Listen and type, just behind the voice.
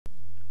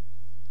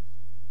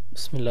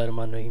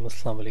बिस्मिल्लाहिर्रहमानिर्रहीम,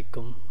 अस्सलाम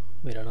वालेकुम।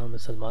 मेरा नाम है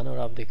सलमान और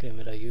आप देख रहे हैं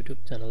मेरा YouTube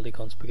channel the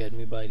concept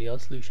academy bye Riyaz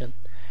solution.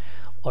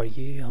 और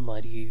ये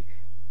हमारी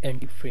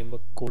एंटी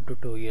फ्रेमवर्क कोड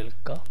ट्यूटोरियल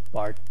का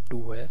पार्ट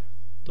 2 है।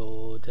 तो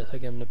जैसा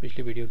कि हमने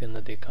पिछली वीडियो के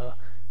अंदर देखा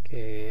कि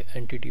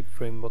एंटिटी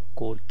फ्रेमवर्क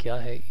कोड क्या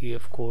है,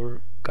 ईएफ कोड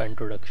का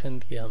इंट्रोडक्शन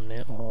किया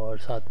हमने, और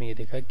साथ में ये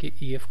देखा कि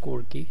ईएफ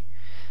कोड की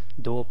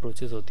दो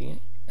अप्रोचेस होती हैं,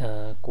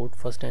 code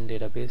first and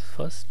database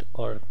first,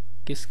 और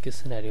किस किस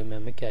सिनेरियो में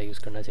हमें क्या यूज़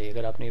करना चाहिए।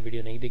 अगर आपने ये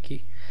वीडियो नहीं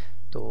देखी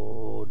तो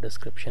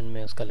डिस्क्रिप्शन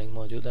में उसका लिंक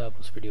मौजूद है, आप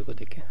उस वीडियो को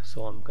देखें।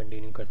 सो हम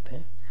कंटिन्यू करते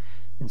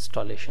हैं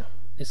इंस्टॉलेशन।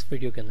 इस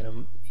वीडियो के अंदर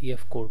हम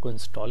ईएफ कोड को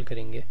इंस्टॉल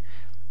करेंगे।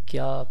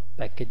 क्या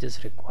पैकेजेस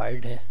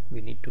रिक्वायर्ड हैं,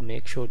 we need to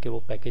make sure कि वो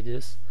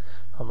पैकेजेस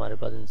हमारे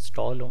पास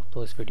इंस्टॉल हो,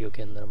 तो इस वीडियो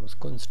के अंदर हम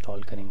उसको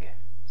इंस्टॉल करेंगे।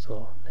 So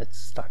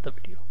let's start the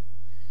video.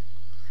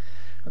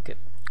 Okay,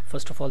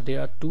 first of all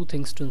there are two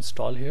things to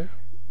install here.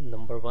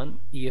 Number one,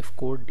 EF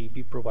Core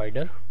DB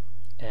provider,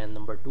 and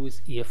number two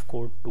is EF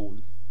Core tool.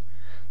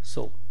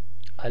 So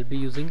I'll be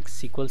using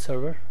SQL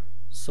Server,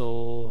 so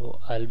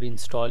I'll be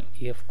install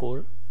EF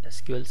Core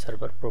SQL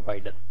Server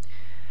provider.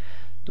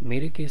 तो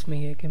मेरे case में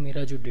ये है कि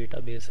मेरा जो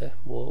database है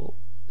वो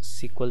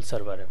SQL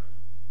सर्वर है।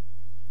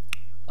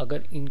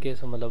 अगर इन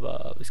केस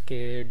मतलब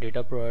इसके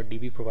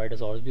डीबी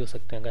प्रोवाइडर्स और भी हो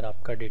सकते हैं। अगर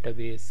आपका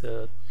डेटाबेस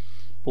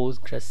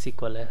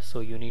PostgreSQL है,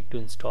 so you need to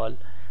install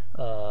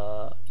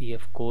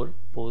EF Core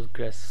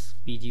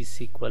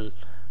PostgreSQL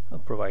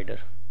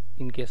provider.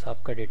 In case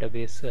आपका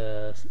डेटाबेस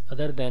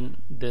अदर देन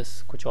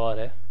दिस कुछ और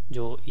है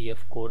जो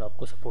EF Core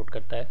आपको सपोर्ट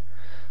करता है,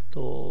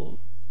 तो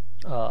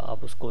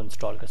आप उसको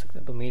इंस्टॉल कर सकते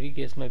हैं। तो मेरी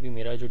केस में भी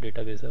मेरा जो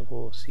डेटाबेस है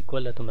वो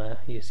SQL है, तो मैं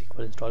ये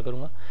SQL इंस्टॉल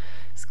करूँगा।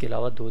 इसके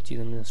अलावा दो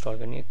चीज़ें हमें इंस्टॉल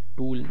करनी है।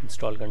 टूल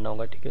इंस्टॉल करना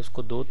होगा, ठीक है।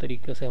 उसको दो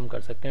तरीके से हम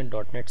कर सकते हैं,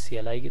 .NET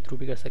CLI के थ्रू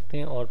भी कर सकते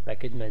हैं और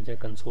पैकेज मैनेजर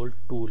कंसोल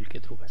टूल के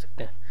थ्रू कर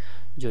सकते हैं,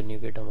 जो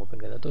NuGet हम ओपन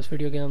करते हैं। तो इस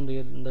वीडियो के हम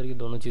अंदर ये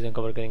दोनों चीज़ें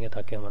कवर करेंगे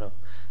ताकि हमारा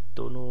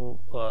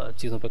दोनों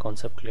चीज़ों पे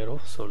कॉन्सेप्ट क्लियर हो।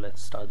 So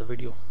let's start the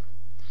video.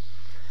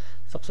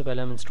 सबसे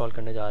पहले हम इंस्टॉल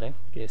करने जा रहे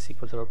हैं कि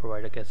SQL सर्वर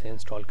प्रोवाइडर कैसे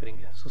इंस्टॉल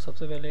करेंगे। सो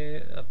सबसे पहले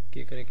आप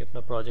क्या करें कि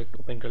अपना प्रोजेक्ट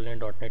ओपन कर लें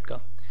 .NET का।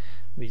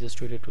 Visual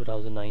studio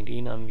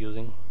 2019 I am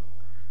using,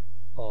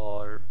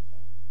 और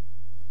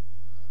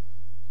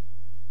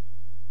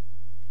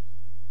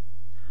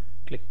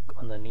click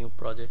on the new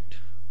project.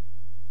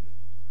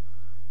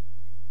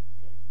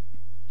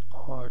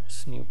 और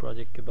इस न्यू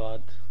प्रोजेक्ट के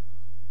बाद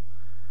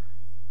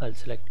I'll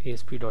select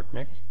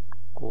ASP.NET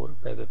Core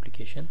web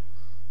application,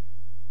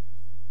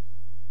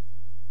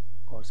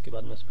 और उसके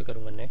बाद मैं इस पर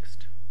करूँगा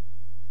नेक्स्ट,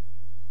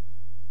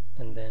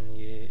 एंड देन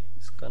ये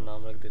इसका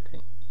नाम रख देते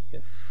हैं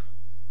EF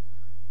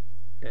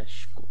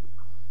Core।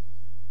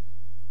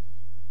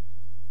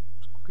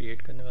 इसको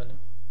क्रिएट करने वाले हैं,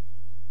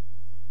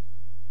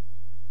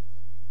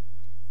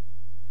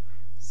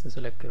 इससे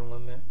सेलेक्ट करूँगा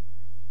मैं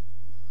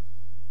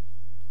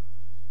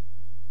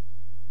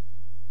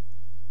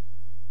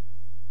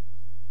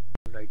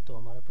राइट। तो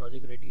हमारा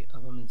प्रोजेक्ट रेडी है।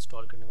 अब हम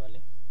इंस्टॉल करने वाले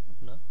हैं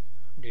अपना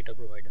डेटा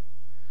प्रोवाइडर।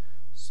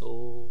 सो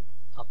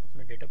आप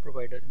अपना डेटा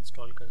प्रोवाइडर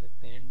इंस्टॉल कर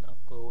सकते हैं।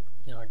 आपको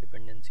यहाँ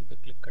डिपेंडेंसी पे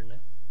क्लिक करना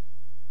है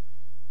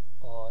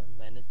और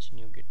मैनेज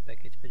NuGet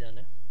पैकेज पे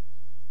जाना है।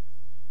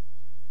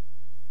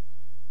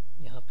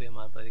 यहाँ पे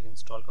हमारे पास एक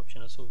इंस्टॉल का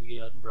ऑप्शन है। सो वी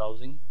आर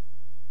ब्राउजिंग,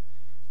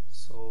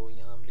 सो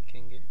यहाँ हम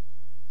लिखेंगे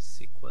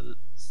SQL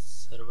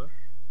सर्वर।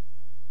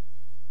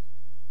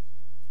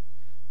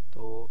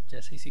 तो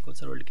जैसे ही SQL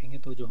सर्वर लिखेंगे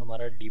तो जो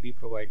हमारा DB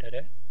प्रोवाइडर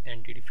है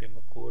एंटिटी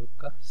फ्रेमवर्क कोड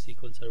का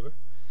SQL सर्वर,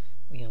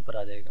 वो यहाँ पर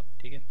आ जाएगा,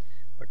 ठीक है।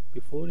 But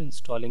before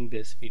installing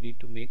this we need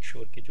to make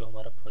sure कि जो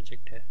हमारा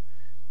प्रोजेक्ट है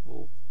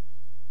वो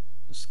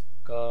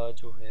उसका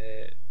जो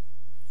है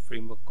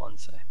फ्रेमवर्क कौन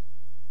सा है,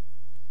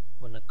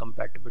 वरना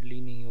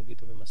कंपैटिबिलिटी नहीं होगी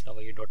तो फिर मसला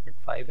होगा। ये .NET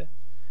 5 है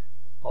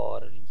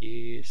और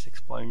ये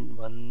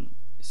 6.1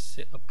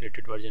 इससे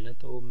अपग्रेडेड वर्जन है,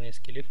 तो मैं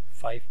इसके लिए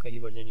 5 का ही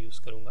वर्जन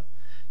यूज़ करूँगा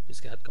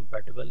जिसके साथ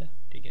कंपैटिबल है,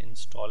 ठीक है।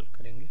 इंस्टॉल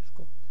करेंगे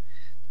इसको।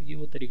 तो ये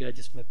वो तरीका है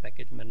जिसमें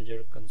पैकेज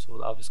मैनेजर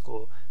कंसोल आप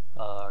इसको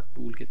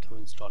टूल के थ्रू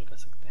इंस्टॉल कर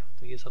सकते हैं।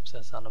 तो ये सबसे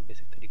आसान और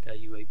बेसिक तरीका है।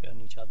 UI पे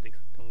नीचे आप देख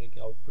सकते होंगे कि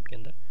आउटपुट के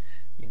अंदर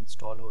ये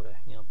इंस्टॉल हो रहा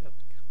है। यहाँ पे आप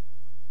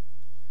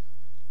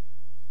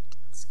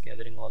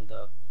गैदरिंग ऑल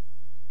द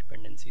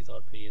डिपेंडेंसीज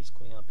और फिर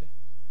इसको यहाँ पे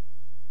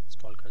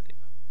इंस्टॉल कर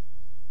देगा।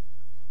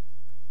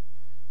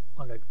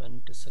 Alright, when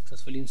it is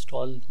successfully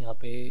install, यहाँ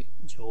पे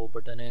जो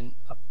बटन है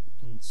अब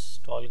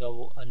इंस्टॉल का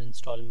वो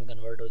अनइंस्टॉल में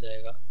कन्वर्ट हो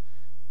जाएगा,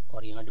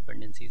 और यहाँ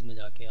डिपेंडेंसीज में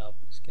जाके आप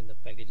इसके अंदर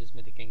पैकेजेस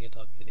में देखेंगे तो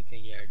आप ये देखें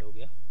ये ऐड हो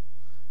गया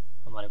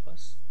हमारे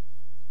पास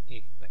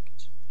एक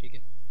पैकेज, ठीक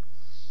है।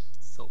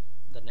 So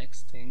the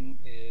next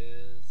thing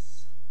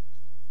is,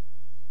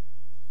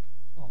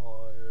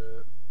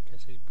 और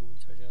जैसे ही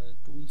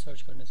टूल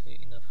सर्च करने से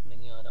इनफ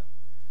नहीं आ रहा,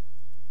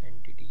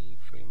 एंटिटी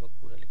फ्रेमवर्क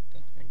पूरा लिखते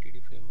हैं, एंटिटी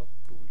फ्रेमवर्क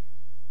टूल।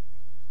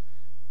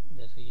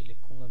 जैसे ये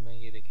लिखूंगा मैं,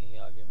 ये देखें ये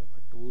आ गया मेरे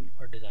पास टूल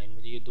और डिज़ाइन।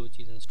 मुझे ये दो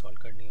चीज़ इंस्टॉल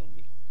करनी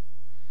होंगी,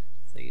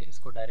 सही है।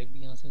 इसको डायरेक्ट भी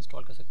यहाँ से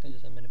इंस्टॉल कर सकते हैं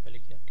जैसे मैंने पहले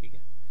किया, ठीक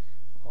है।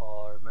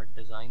 और मैं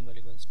डिज़ाइन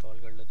वाले को इंस्टॉल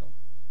कर लेता हूँ,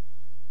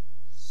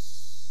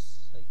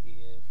 सही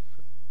है।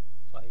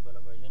 5 वाला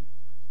वर्जन,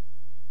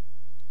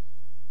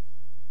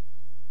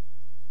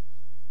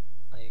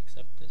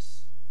 accept this.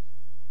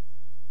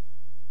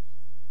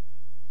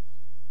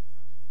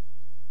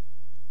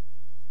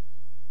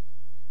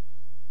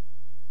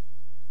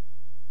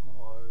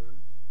 और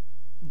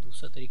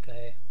दूसरा तरीका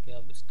है कि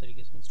आप इस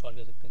तरीके से इंस्टॉल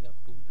कर सकते हैं कि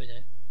आप टूल पे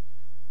जाएं,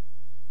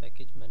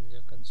 पैकेज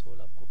मैनेजर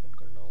कंसोल आपको ओपन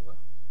करना होगा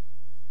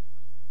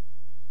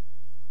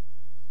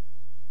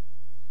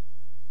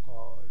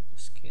और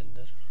इसके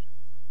अंदर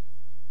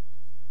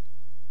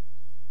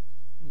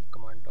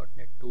command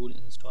dot net tool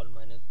install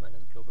minus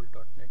global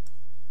dot net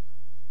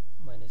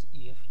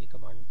 -EF ये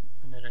कमांड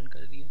मैंने रन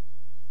कर दिया।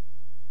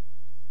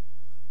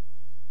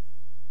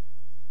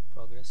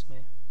 प्रोग्रेस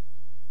में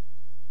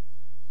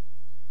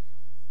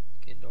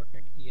कि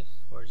 .NET-EF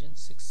version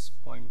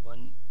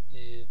 6.1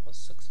 was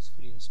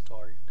successfully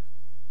installed।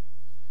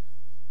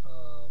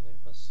 मेरे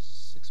पास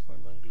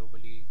 6.1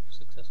 ग्लोबली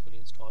सक्सेसफुली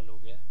इंस्टॉल हो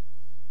गया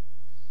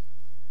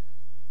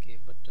कि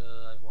बट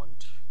आई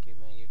वांट कि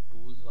मैं ये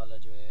टूल्स वाला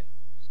जो है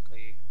उसका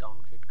एक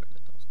डाउनग्रेड कर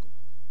लेता हूँ उसको।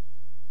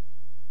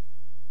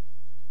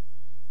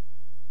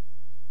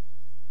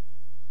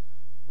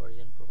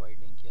 वर्जन प्रोवाइड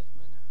नहीं किया था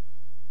मैंने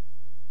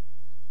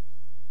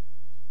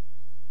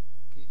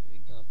कि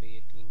यहाँ पे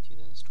ये 3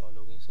 चीज़ें इंस्टॉल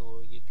हो गई।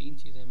 सो ये 3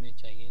 चीज़ें हमें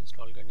चाहिए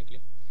इंस्टॉल करने के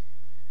लिए।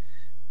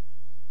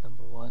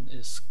 Number 1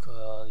 is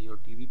your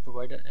DB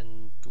provider and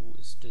 2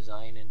 is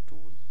design and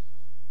tool।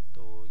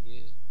 तो ये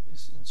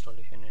इस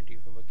installation and DB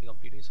framework की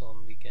complete हुई। So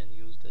we can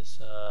use this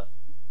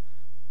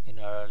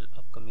in our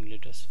upcoming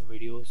latest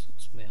videos।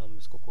 उसमें हम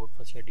इसको code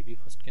first या DB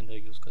first के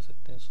अंदर यूज़ कर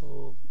सकते हैं। So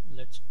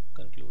let's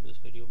conclude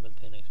this video।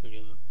 मिलते हैं next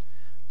video में,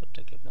 तब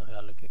तक के अपना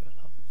ख्याल रखिएगा।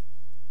 अल्लाह हाफ़िज़।